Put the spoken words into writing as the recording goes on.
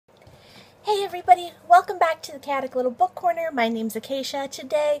Hey everybody, welcome back to the Chaotic Little Book Corner. My name's Acacia.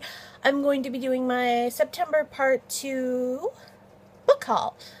 Today I'm going to be doing my September Part 2 book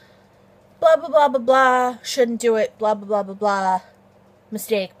haul. Blah blah blah blah blah, shouldn't do it, blah blah blah blah blah,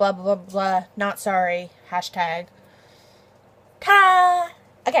 mistake, blah blah blah blah blah, not sorry, hashtag. Ta!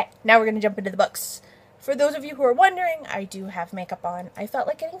 Okay, now we're going to jump into the books. For those of you who are wondering, I do have makeup on. I felt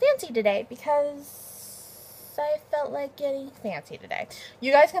like getting fancy today because I felt like getting fancy today.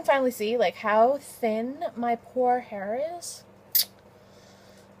 You guys can finally see like how thin my poor hair is.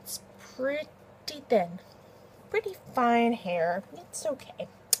 It's pretty thin. Pretty fine hair. It's okay.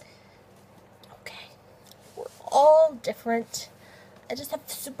 Okay. We're all different. I just have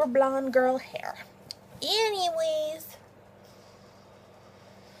super blonde girl hair. Anyways.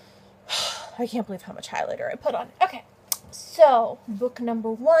 I can't believe how much highlighter I put on. Okay. So, book number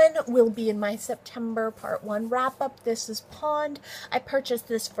 1 will be in my September Part 1 wrap-up. This is Pond. I purchased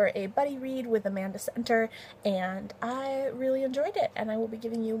this for a buddy read with Amanda Center, and I really enjoyed it, and I will be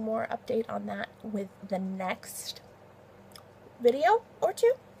giving you more update on that with the next video or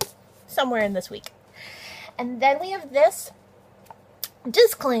two, somewhere in this week. And then we have this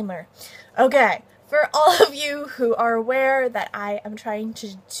disclaimer. Okay, for all of you who are aware that I am trying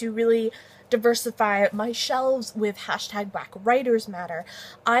to really diversify my shelves with hashtag Black Writers Matter,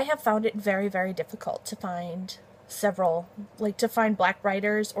 I have found it very, very difficult to find to find Black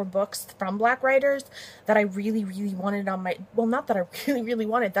writers or books from Black writers that I really, really wanted on my, well, not that I really, really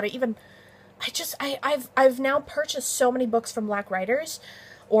wanted, that I've now purchased so many books from Black writers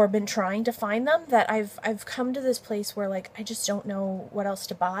or been trying to find them that I've come to this place where like I just don't know what else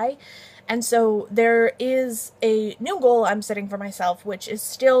to buy. And so there is a new goal I'm setting for myself, which is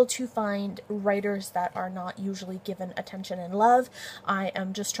still to find writers that are not usually given attention and love. I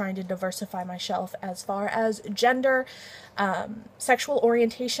am just trying to diversify my shelf as far as gender, sexual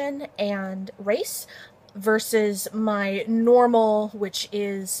orientation, and race, versus my normal, which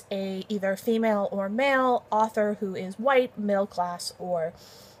is a either female or male author who is white, middle class, or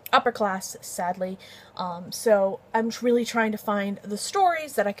upper class, sadly. So I'm really trying to find the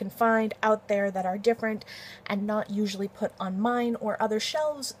stories that I can find out there that are different and not usually put on mine or other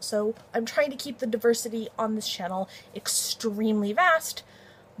shelves. So I'm trying to keep the diversity on this channel extremely vast,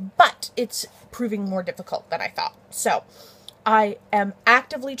 but it's proving more difficult than I thought. So I am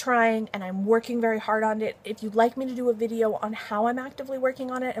actively trying, and I'm working very hard on it. If you'd like me to do a video on how I'm actively working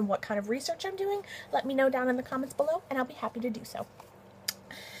on it and what kind of research I'm doing, let me know down in the comments below, and I'll be happy to do so.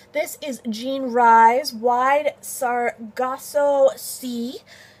 This is Jean Rye's Wide Sargasso Sea.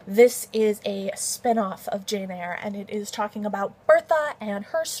 This is a spin-off of Jane Eyre, and it is talking about Bertha and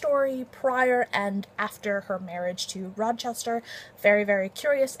her story prior and after her marriage to Rochester. Very, very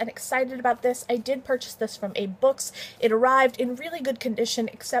curious and excited about this. I did purchase this from A Books. It arrived in really good condition,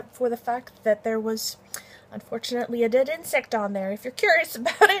 except for the fact that there was, unfortunately, a dead insect on there. If you're curious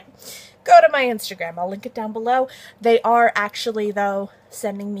about it, go to my Instagram. I'll link it down below. They are actually, though,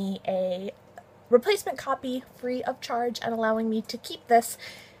 sending me a replacement copy free of charge and allowing me to keep this.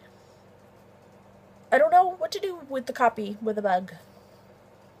 I don't know what to do with the copy with a bug.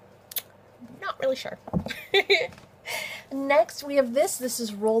 Not really sure. Next, we have this. This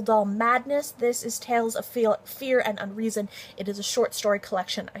is Roald Dahl Madness. This is Tales of Fear and Unreason. It is a short story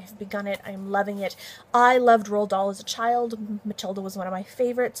collection. I have begun it. I am loving it. I loved Roald Dahl as a child. Matilda was one of my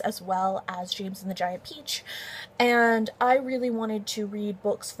favorites, as well as James and the Giant Peach. And I really wanted to read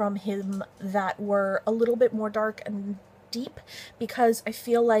books from him that were a little bit more dark and deep, because I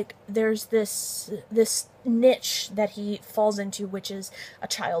feel like there's this niche that he falls into, which is a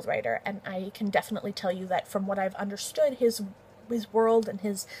child writer, and I can definitely tell you that from what I've understood, his world and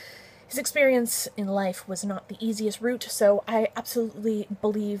his experience in life was not the easiest route. So I absolutely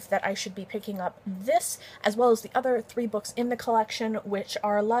believe that I should be picking up this, as well as the other 3 books in the collection, which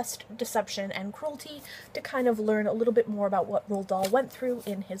are Lust, Deception, and Cruelty, to kind of learn a little bit more about what Roald Dahl went through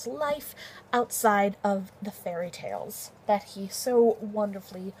in his life outside of the fairy tales that he so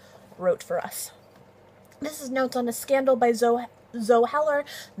wonderfully wrote for us. This is Notes on a Scandal by Zoe Heller.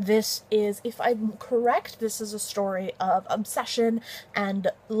 This is, if I'm correct, this is a story of obsession and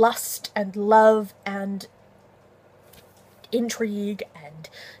lust and love and intrigue and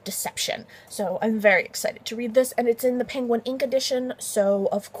deception. So I'm very excited to read this, and it's in the Penguin Ink edition, so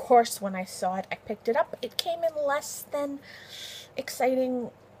of course when I saw it I picked it up. It came in less than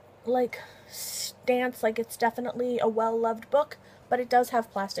exciting like stance, like it's definitely a well-loved book, but it does have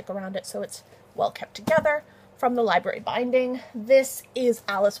plastic around it, so it's well kept together. From the library binding, this is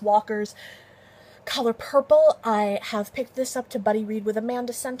Alice Walker's Color Purple. I have picked this up to buddy read with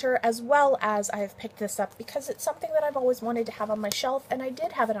Amanda Center, as well as I have picked this up because it's something that I've always wanted to have on my shelf, and I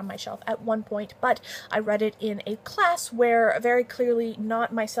did have it on my shelf at one point, but I read it in a class where very clearly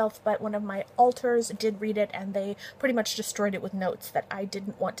not myself but one of my alters did read it, and they pretty much destroyed it with notes that I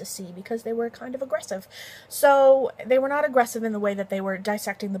didn't want to see because they were kind of aggressive. So they were not aggressive in the way that they were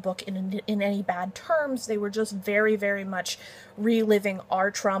dissecting the book in any bad terms. They were just very, very much reliving our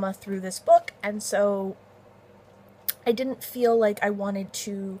trauma through this book, and so I didn't feel like I wanted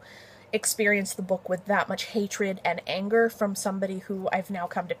to experience the book with that much hatred and anger from somebody who I've now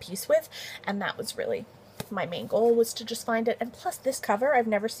come to peace with, and that was really my main goal, was to just find it. And plus this cover, I've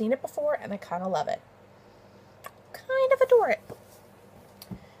never seen it before, and I kind of love it. Kind of adore it.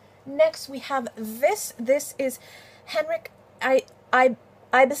 Next we have this. This is Henrik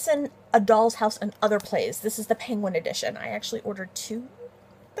Ibsen, A Doll's House and Other Plays. This is the Penguin edition. I actually ordered 2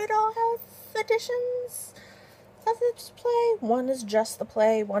 The Dollhouse editions of this play. One is just the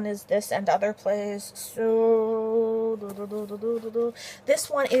play, one is this and other plays. So this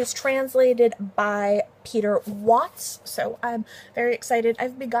one is translated by Peter Watts, so I'm very excited.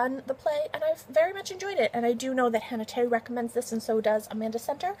 I've begun the play and I've very much enjoyed it, and I do know that Hannah Tay recommends this, and so does Amanda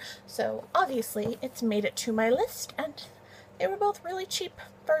Center, so obviously it's made it to my list, and they were both really cheap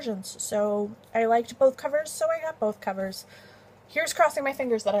versions, so I liked both covers, so I got both covers. Here's crossing my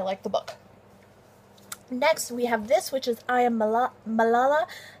fingers that I like the book. Next, we have this, which is I Am Malala,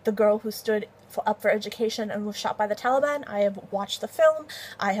 the girl who stood up for education and was shot by the Taliban. I have watched the film,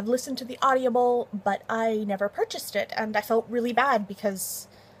 I have listened to the audible, but I never purchased it, and I felt really bad because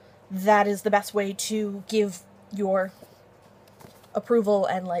that is the best way to give your approval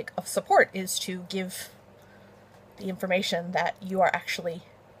and, like, of support, is to give the information that you are actually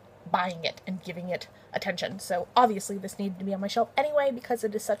buying it and giving it attention. So obviously this needed to be on my shelf anyway because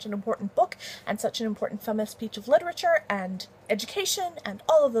it is such an important book and such an important feminist piece of literature and education and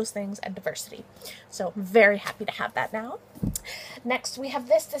all of those things and diversity. So I'm very happy to have that now. Next we have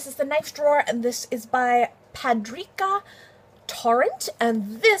this. This is The Knife Drawer, and this is by Padrika Torrent,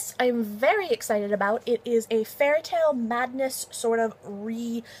 and this I'm very excited about. It is a fairy tale madness sort of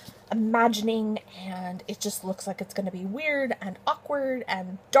reimagining, and it just looks like it's going to be weird and awkward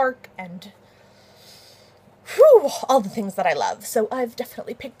and dark and whew, all the things that I love. So I've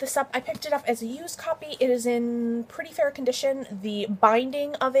definitely picked this up. I picked it up as a used copy. It is in pretty fair condition. The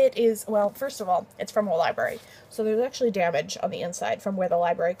binding of it is, well, first of all, it's from a library, so there's actually damage on the inside from where the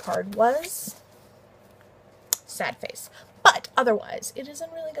library card was. Sad face. But otherwise, it is in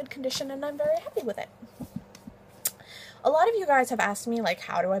really good condition, and I'm very happy with it. A lot of you guys have asked me, like,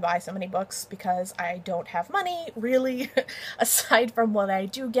 how do I buy so many books? Because I don't have money, really, aside from what I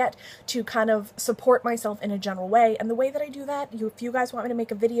do get to kind of support myself in a general way. And the way that I do that, if you guys want me to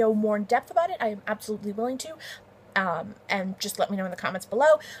make a video more in depth about it, I am absolutely willing to. And just let me know in the comments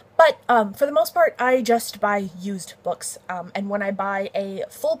below. But for the most part, I just buy used books. And when I buy a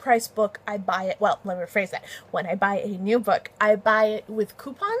full price book, I buy it, well, let me rephrase that. When I buy a new book, I buy it with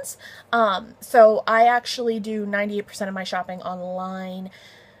coupons. So I actually do 98% of my shopping online.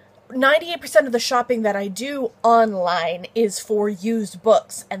 98% of the shopping that I do online is for used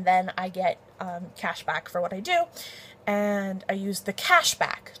books, and then I get cash back for what I do. And I use the cash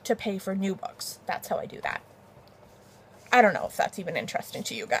back to pay for new books. That's how I do that. I don't know if that's even interesting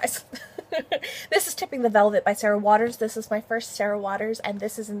to you guys. This is Tipping the Velvet by Sarah Waters. This is my first Sarah Waters, and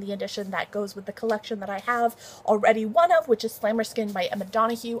this is in the edition that goes with the collection that I have already one of, which is Slammerskin by Emma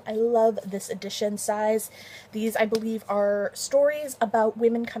Donoghue. I love this edition size. These, I believe, are stories about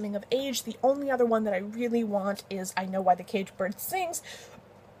women coming of age. The only other one that I really want is I Know Why the Caged Bird Sings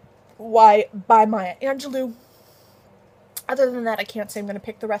by Maya Angelou. Other than that, I can't say I'm going to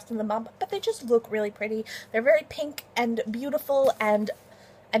pick the rest of them up, but they just look really pretty. They're very pink and beautiful, and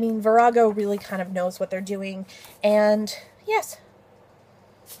I mean, Virago really kind of knows what they're doing. And yes,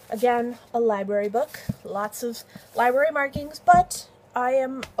 again, a library book. Lots of library markings, but I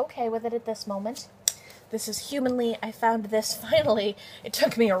am okay with it at this moment. This is Humanly. I found this finally. It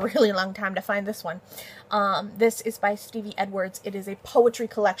took me a really long time to find this one. This is by Stevie Edwards. It is a poetry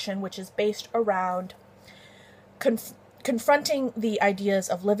collection which is based around confronting the ideas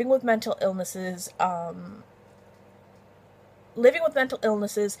of living with mental illnesses,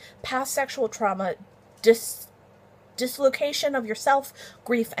 past sexual trauma, dislocation of yourself,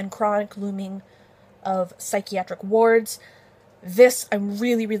 grief, and chronic looming of psychiatric wards. This I'm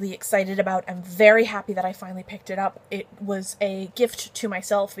really, really excited about. I'm very happy that I finally picked it up. It was a gift to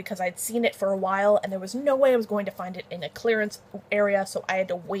myself because I'd seen it for a while and there was no way I was going to find it in a clearance area, so I had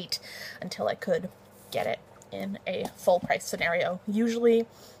to wait until I could get it in a full price scenario. Usually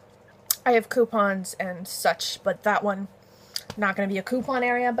I have coupons and such, but that one, not going to be a coupon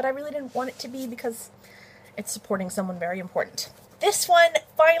area, but I really didn't want it to be because it's supporting someone very important. This one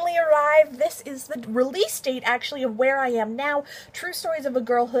finally arrived. This is the release date, actually, of Where I Am Now, True Stories of a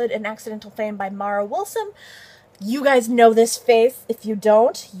Girlhood and Accidental Fame by Mara Wilson. You guys know this face. If you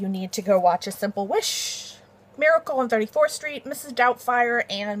don't, you need to go watch A Simple Wish, Miracle on 34th Street, Mrs. Doubtfire,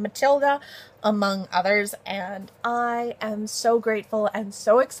 and Matilda, among others, and I am so grateful and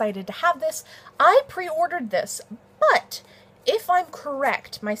so excited to have this. I pre-ordered this, but if I'm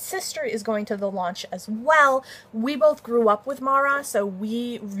correct, my sister is going to the launch as well. We both grew up with Mara, so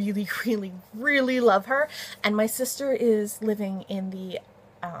we really, really, really love her, and my sister is living in the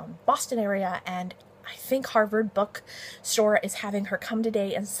Boston area, and I think Harvard Bookstore is having her come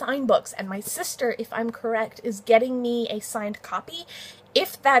today and sign books, and my sister, if I'm correct, is getting me a signed copy.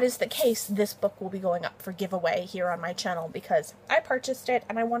 If that is the case, this book will be going up for giveaway here on my channel because I purchased it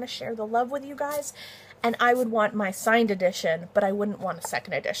and I want to share the love with you guys, and I would want my signed edition, but I wouldn't want a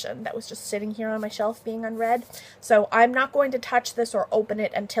second edition that was just sitting here on my shelf being unread. So I'm not going to touch this or open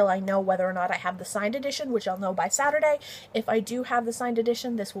it until I know whether or not I have the signed edition, which I'll know by Saturday. If I do have the signed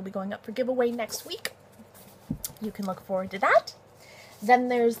edition, this will be going up for giveaway next week. You can look forward to that. Then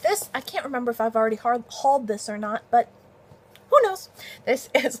there's this. I can't remember if I've already hauled this or not, but who knows? This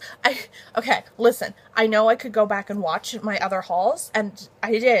is, okay, listen, I know I could go back and watch my other hauls, and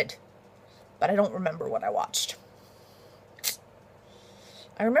I did, but I don't remember what I watched.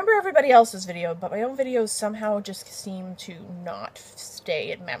 I remember everybody else's video, but my own videos somehow just seem to not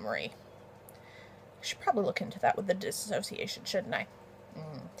stay in memory. I should probably look into that with the dissociation, shouldn't I?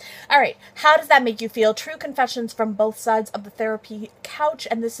 Alright, how does that make you feel? True confessions from both sides of the therapy couch,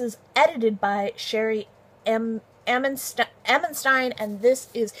 and this is edited by Sherry Amenstein, and this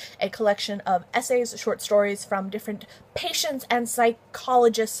is a collection of essays, short stories from different patients and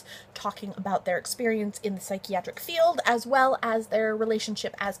psychologists talking about their experience in the psychiatric field, as well as their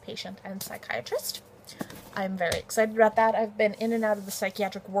relationship as patient and psychiatrist. I'm very excited about that. I've been in and out of the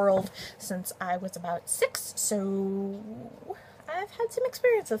psychiatric world since I was about 6, so I've had some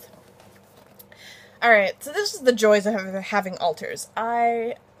experiences. Alright, so this is the joys of having alters.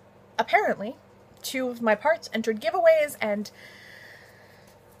 Apparently, 2 of my parts entered giveaways, and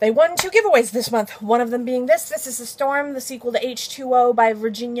they won 2 giveaways this month. One of them being this. This is The Storm, the sequel to H2O by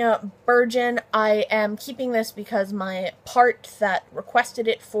Virginia Burgeon. I am keeping this because my part that requested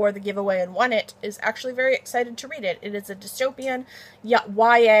it for the giveaway and won it is actually very excited to read it. It is a dystopian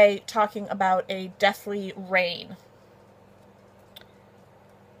YA talking about a deathly rain.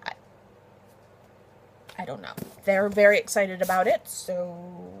 I don't know. They're very excited about it, so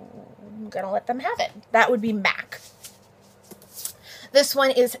I'm gonna let them have it. That would be Mac. This one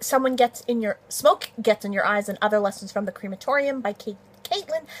is Smoke Gets in Your Eyes and Other Lessons from the Crematorium by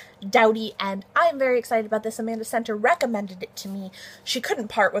Caitlin Doughty, and I'm very excited about this. Amanda Center recommended it to me. She couldn't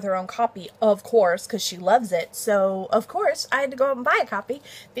part with her own copy, of course, because she loves it, so of course I had to go out and buy a copy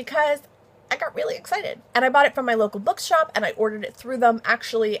because I got really excited. And I bought it from my local bookshop, and I ordered it through them,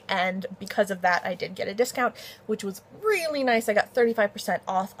 actually, and because of that, I did get a discount, which was really nice. I got 35%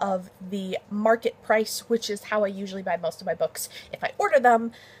 off of the market price, which is how I usually buy most of my books if I order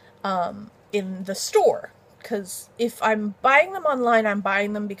them in the store. Because if I'm buying them online, I'm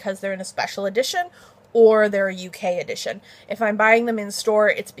buying them because they're in a special edition, or they're a UK edition. If I'm buying them in store,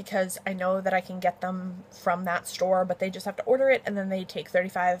 it's because I know that I can get them from that store, but they just have to order it, and then they take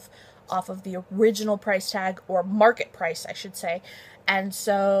 35% off of the original price tag, or market price, I should say. And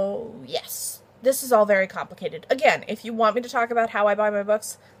so, yes, this is all very complicated. Again, if you want me to talk about how I buy my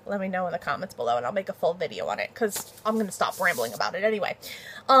books, let me know in the comments below, and I'll make a full video on it, because I'm going to stop rambling about it anyway.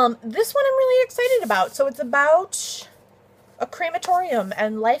 This one I'm really excited about. So it's about a crematorium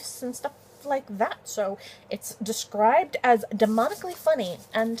and lives and stuff like that. So it's described as demonically funny,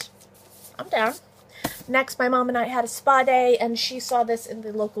 and I'm down. Next, my mom and I had a spa day, and she saw this in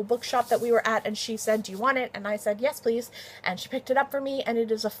the local bookshop that we were at, and she said, "Do you want it?" And I said, "Yes, please." And she picked it up for me, and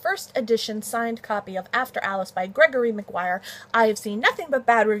it is a first edition signed copy of After Alice by Gregory Maguire. I have seen nothing but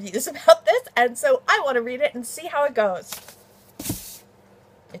bad reviews about this, and so I want to read it and see how it goes.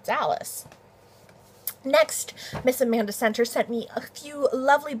 It's Alice. Next, Miss Amanda Center sent me a few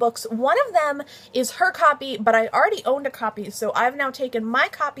lovely books. One of them is her copy, but I already owned a copy, so I've now taken my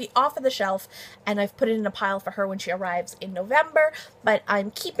copy off of the shelf, and I've put it in a pile for her when she arrives in November, but I'm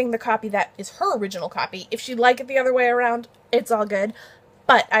keeping the copy that is her original copy. If she'd like it the other way around, it's all good,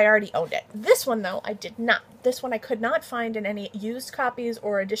 but I already owned it. This one, though, I did not. This one I could not find in any used copies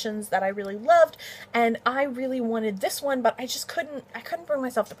or editions that I really loved, and I really wanted this one, but I couldn't bring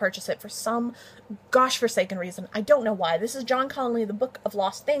myself to purchase it for some gosh forsaken reason. I don't know why. This is John Connolly, The Book of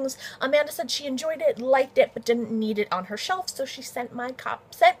Lost Things. Amanda said she enjoyed it, liked it, but didn't need it on her shelf, so she sent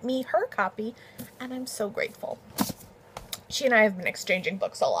me her copy, and I'm so grateful. She and I have been exchanging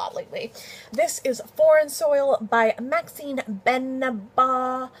books a lot lately. This is Foreign Soil by Maxine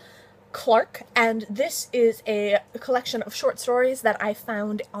Benaba Clark, and this is a collection of short stories that I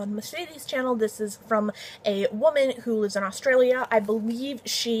found on Mercedes' channel. This is from a woman who lives in Australia. I believe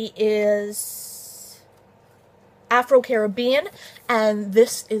she is Afro-Caribbean, and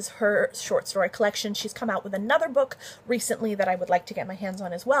this is her short story collection. She's come out with another book recently that I would like to get my hands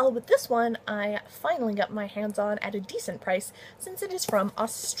on as well, but this one I finally got my hands on at a decent price since it is from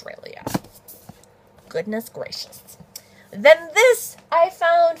Australia. Goodness gracious. Then this I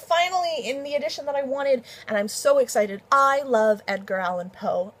found finally in the edition that I wanted, and I'm so excited. I love Edgar Allan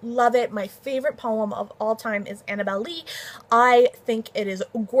Poe. Love it. My favorite poem of all time is Annabel Lee. I think it is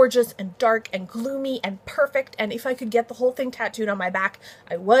gorgeous and dark and gloomy and perfect, and if I could get the whole thing tattooed on my back,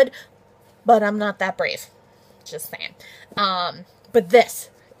 I would, but I'm not that brave. Just saying. But this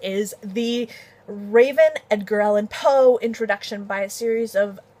is the Raven Edgar Allan Poe introduction by a series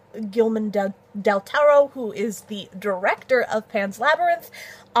of Guillermo del Toro, who is the director of Pan's Labyrinth.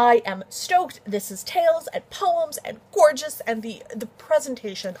 I am stoked. This is tales and poems and gorgeous, and the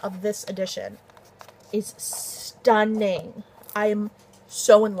presentation of this edition is stunning. I am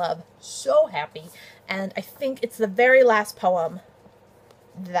so in love, so happy, and I think it's the very last poem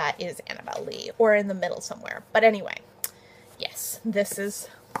that is Annabel Lee, or in the middle somewhere. But anyway, yes, this is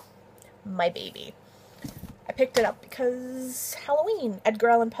my baby. I picked it up because Halloween, Edgar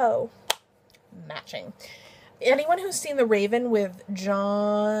Allan Poe, matching. Anyone who's seen The Raven with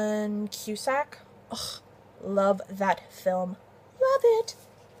John Cusack, ugh, love that film. Love it.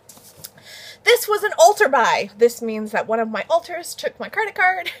 This was an altar buy. This means that one of my altars took my credit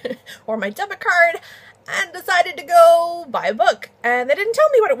card or my debit card and decided to go buy a book. And they didn't tell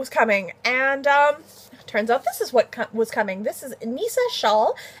me what it was coming. And turns out this is what was coming. This is Nisa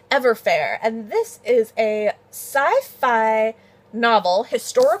Shawl, Everfair, and this is a sci-fi novel,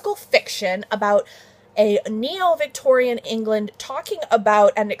 historical fiction about a neo-Victorian England talking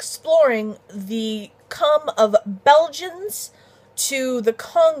about and exploring the come of Belgians to the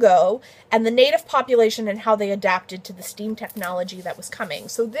Congo and the native population and how they adapted to the steam technology that was coming.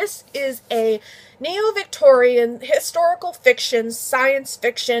 So this is a neo-Victorian historical fiction, science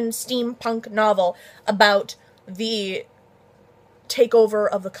fiction, steampunk novel about the takeover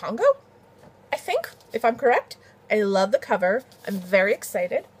of the Congo, I think, if I'm correct. I love the cover. I'm very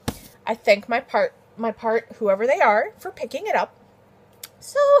excited. I thank my part, whoever they are, for picking it up.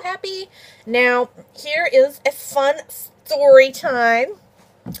 So happy. Now, here is a fun story time.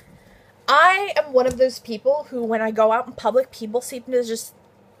 I am one of those people who, when I go out in public, people seem to just...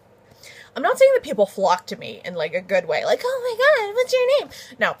 I'm not saying that people flock to me in, like, a good way. Like, oh my god, what's your name?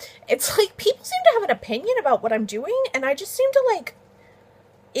 No. It's like, people seem to have an opinion about what I'm doing, and I just seem to, like,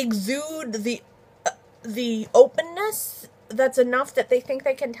 exude the openness that's enough that they think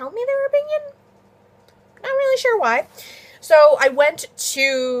they can tell me their opinion. Not really sure why. So I went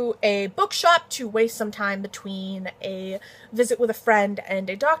to a bookshop to waste some time between a visit with a friend and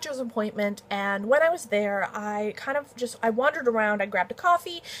a doctor's appointment, and when I was there, I wandered around, I grabbed a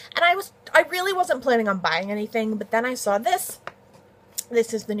coffee, and I really wasn't planning on buying anything, but then I saw this.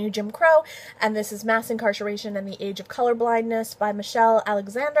 This is The New Jim Crow, and this is Mass Incarceration and the Age of Colorblindness by Michelle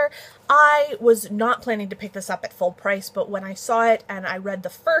Alexander. I was not planning to pick this up at full price, but when I saw it and I read the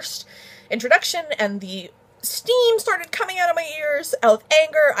first introduction and the steam started coming out of my ears out of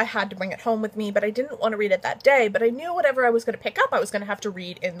anger, I had to bring it home with me, but I didn't want to read it that day, but I knew whatever I was going to pick up, I was going to have to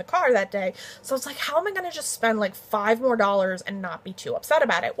read in the car that day, so I was like, how am I going to just spend like $5 more and not be too upset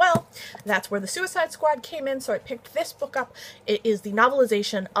about it? Well, that's where The Suicide Squad came in, so I picked this book up. It is the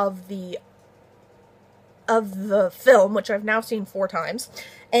novelization of the film, which I've now seen 4 times,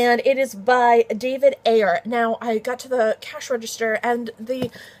 and it is by David Ayer. Now, I got to the cash register, and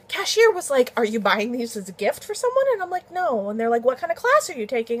the cashier was like, are you buying these as a gift for someone? And I'm like, no. And they're like, what kind of class are you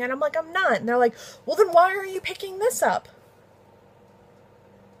taking? And I'm like, I'm not. And they're like, well, then why are you picking this up?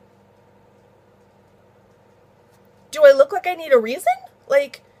 Do I look like I need a reason?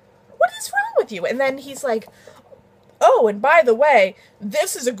 Like, what is wrong with you? And then he's like, oh, and by the way,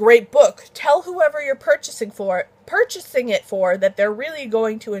 this is a great book. Tell whoever you're purchasing it for that they're really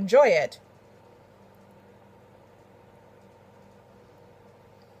going to enjoy it.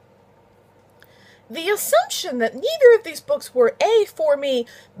 the assumption that neither of these books were A, for me,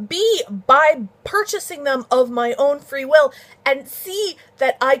 B, by purchasing them of my own free will, and C,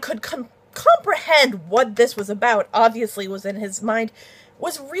 that I could comprehend what this was about, obviously was in his mind,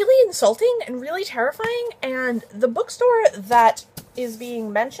 was really insulting and really terrifying. And the bookstore that is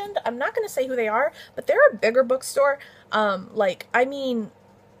being mentioned, I'm not going to say who they are, but they're a bigger bookstore. $1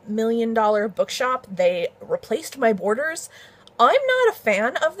 million bookshop. They replaced my Borders. I'm not a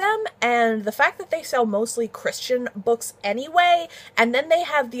fan of them, and the fact that they sell mostly Christian books anyway, and then they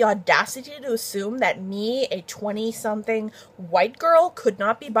have the audacity to assume that me, a 20-something white girl, could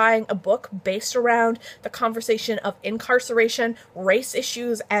not be buying a book based around the conversation of incarceration, race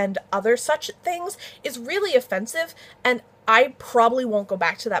issues, and other such things is really offensive, and I probably won't go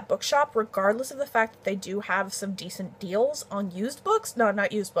back to that bookshop, regardless of the fact that they do have some decent deals on used books. No,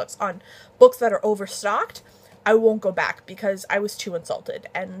 not used books, on books that are overstocked. I won't go back because I was too insulted,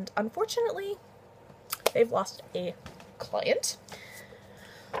 and unfortunately, they've lost a client.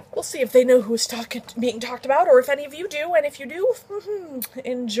 We'll see if they know who's being talked about, or if any of you do, and if you do,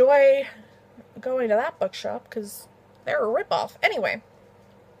 enjoy going to that bookshop, because they're a ripoff. Anyway,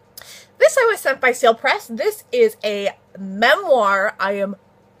 this I was sent by Sale Press. This is a memoir. I am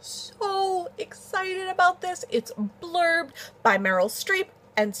so excited about this. It's blurbed by Meryl Streep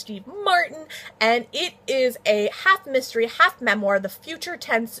and Steve Martin, and it is a half mystery, half memoir. The Future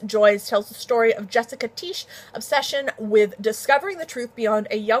Tense Joys tells the story of Jessica Tisch's obsession with discovering the truth beyond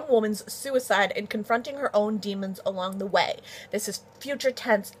a young woman's suicide and confronting her own demons along the way. This is Future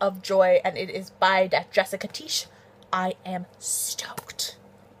Tense of Joy, and it is by Jessica Tisch. I am stoked.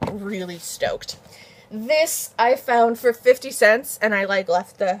 Really stoked. This I found for 50 cents, and I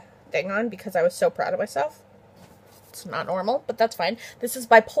left the thing on because I was so proud of myself. It's not normal, but that's fine. This is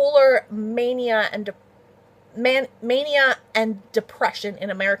Bipolar Mania and Mania and Depression in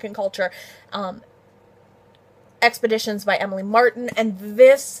American Culture. Expeditions by Emily Martin, and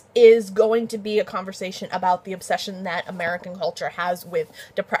this is going to be a conversation about the obsession that American culture has with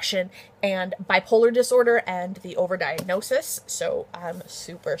depression and bipolar disorder and the overdiagnosis, so I'm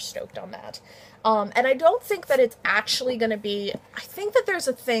super stoked on that. And I don't think that it's actually going to be, I think that there's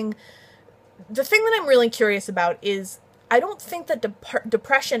the thing that I'm really curious about is, I don't think that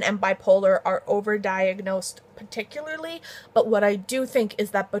depression and bipolar are overdiagnosed particularly, but what I do think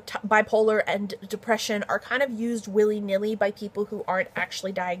is that bipolar and depression are kind of used willy-nilly by people who aren't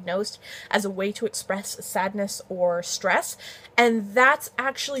actually diagnosed as a way to express sadness or stress, and that's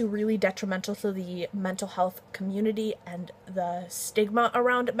actually really detrimental to the mental health community and the stigma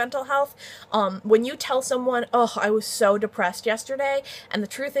around mental health. When you tell someone, oh, I was so depressed yesterday, and the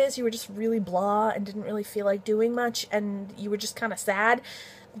truth is you were just really blah and didn't really feel like doing much, and you were just kind of sad,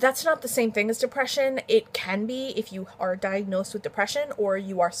 that's not the same thing as depression. It can be if you are diagnosed with depression or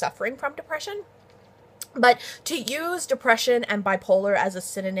you are suffering from depression. But to use depression and bipolar as a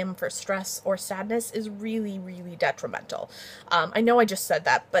synonym for stress or sadness is really, really detrimental. I know I just said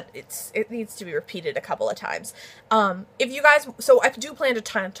that, but it needs to be repeated a couple of times. If you guys, so I do plan to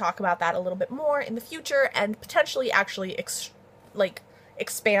talk about that a little bit more in the future, and potentially actually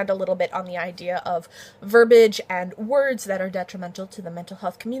expand a little bit on the idea of verbiage and words that are detrimental to the mental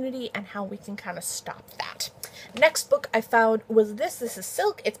health community and how we can kind of stop that. Next book I found was this. This is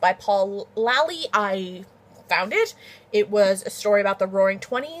Silk. It's by Paul Lally. I found it. It was a story about the Roaring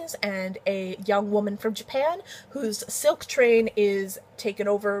 20s and a young woman from Japan whose silk train is taken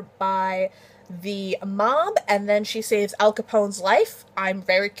over by the mob, and then she saves Al Capone's life. I'm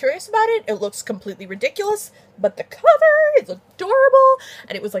very curious about it. It looks completely ridiculous, but the cover is adorable,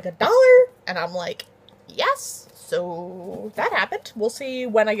 and it was like $1, and I'm like, yes, so that happened. We'll see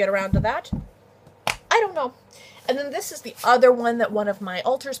when I get around to that. I don't know. And then this is the other one that one of my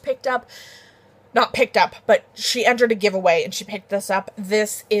alters picked up. Not picked up, but she entered a giveaway and she picked this up.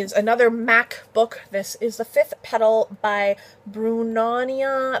 This is another Mac book. This is The Fifth Petal by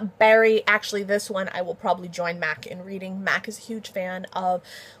Brunonia Barry. Actually, this one I will probably join Mac in reading. Mac is a huge fan of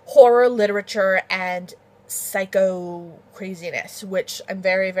horror literature and psycho craziness, which I'm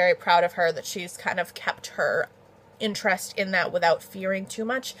very, very proud of her that she's kind of kept her interest in that without fearing too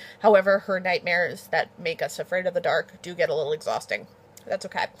much. However, her nightmares that make us afraid of the dark do get a little exhausting. That's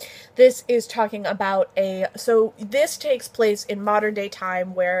okay. This is talking about so this takes place in modern day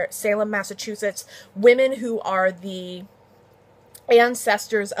time where Salem, Massachusetts, women who are the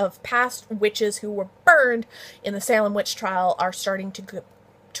ancestors of past witches who were burned in the Salem witch trial are starting to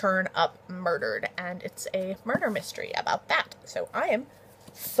turn up murdered, and it's a murder mystery about that. So I am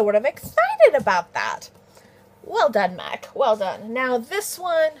sort of excited about that. Well done, Mac. Well done. Now this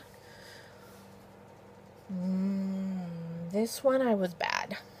one... This one I was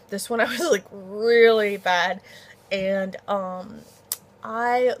bad. This one I was like really bad. And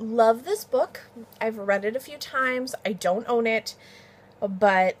I love this book. I've read it a few times. I don't own it,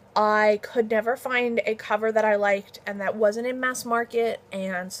 but I could never find a cover that I liked and that wasn't in mass market,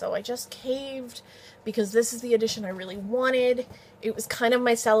 and so I just caved because this is the edition I really wanted. It was kind of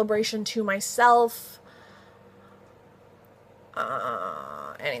my celebration to myself.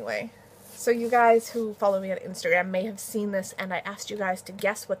 Anyway, so you guys who follow me on Instagram may have seen this, and I asked you guys to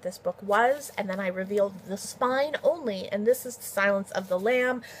guess what this book was, and then I revealed the spine only, and this is The Silence of the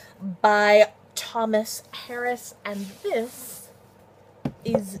Lamb by Thomas Harris, and this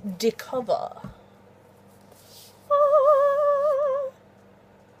is the cover.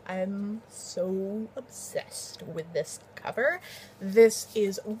 I'm so obsessed with this cover. This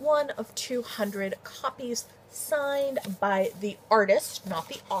is one of 200 copies signed by the artist, not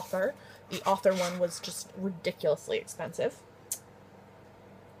the author. The author one was just ridiculously expensive.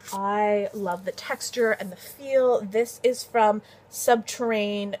 I love the texture and the feel. This is from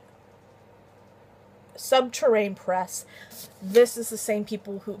Subterrane Press. This is the same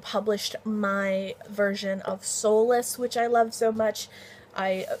people who published my version of Soulless, which I love so much.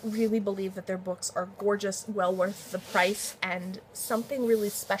 I really believe that their books are gorgeous, well worth the price, and something really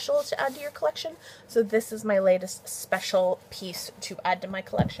special to add to your collection. So this is my latest special piece to add to my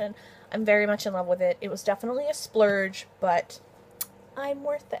collection. I'm very much in love with it. It was definitely a splurge, but I'm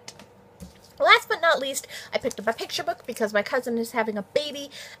worth it. Last but not least, I picked up a picture book because my cousin is having a baby,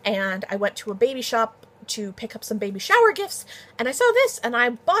 and I went to a baby shop to pick up some baby shower gifts, and I saw this and I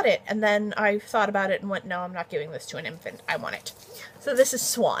bought it, and then I thought about it and went, no, I'm not giving this to an infant. I want it. So this is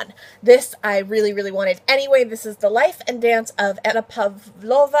Swan. This I really, really wanted. Anyway, this is The Life and Dance of Anna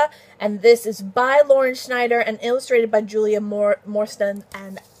Pavlova, and this is by Lauren Schneider and illustrated by Julia Morstan,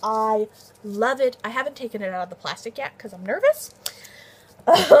 and I love it. I haven't taken it out of the plastic yet because I'm nervous.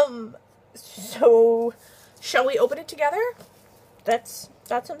 So shall we open it together? That's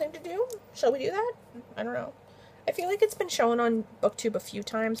something to do? Shall we do that? I don't know. I feel like it's been shown on BookTube a few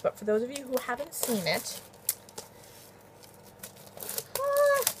times, but for those of you who haven't seen it,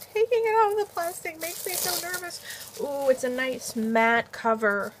 taking it out of the plastic makes me so nervous. Ooh, it's a nice matte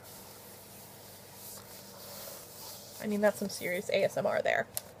cover. I mean, that's some serious ASMR there.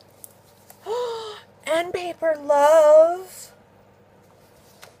 And paper love.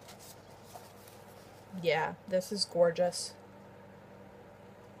 Yeah, this is gorgeous.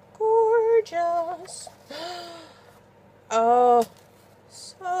 Gorgeous. Oh,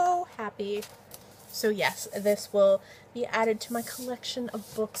 so happy. So yes, this will be added to my collection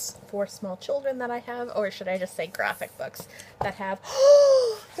of books for small children that I have, or should I just say graphic books that have,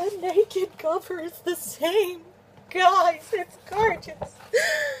 the naked cover is the same. Guys, it's gorgeous.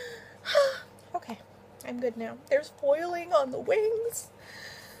 Okay, I'm good now. There's foiling on the wings.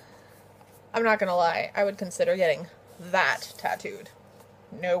 I'm not gonna lie, I would consider getting that tattooed.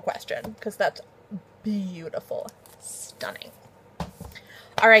 No question, because that's beautiful. Stunning.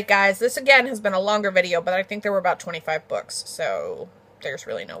 Alright guys, this again has been a longer video, but I think there were about 25 books, so there's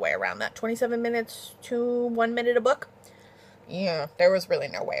really no way around that. 27 minutes to 1 minute a book? Yeah, there was really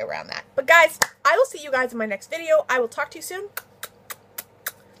no way around that. But guys, I will see you guys in my next video. I will talk to you soon.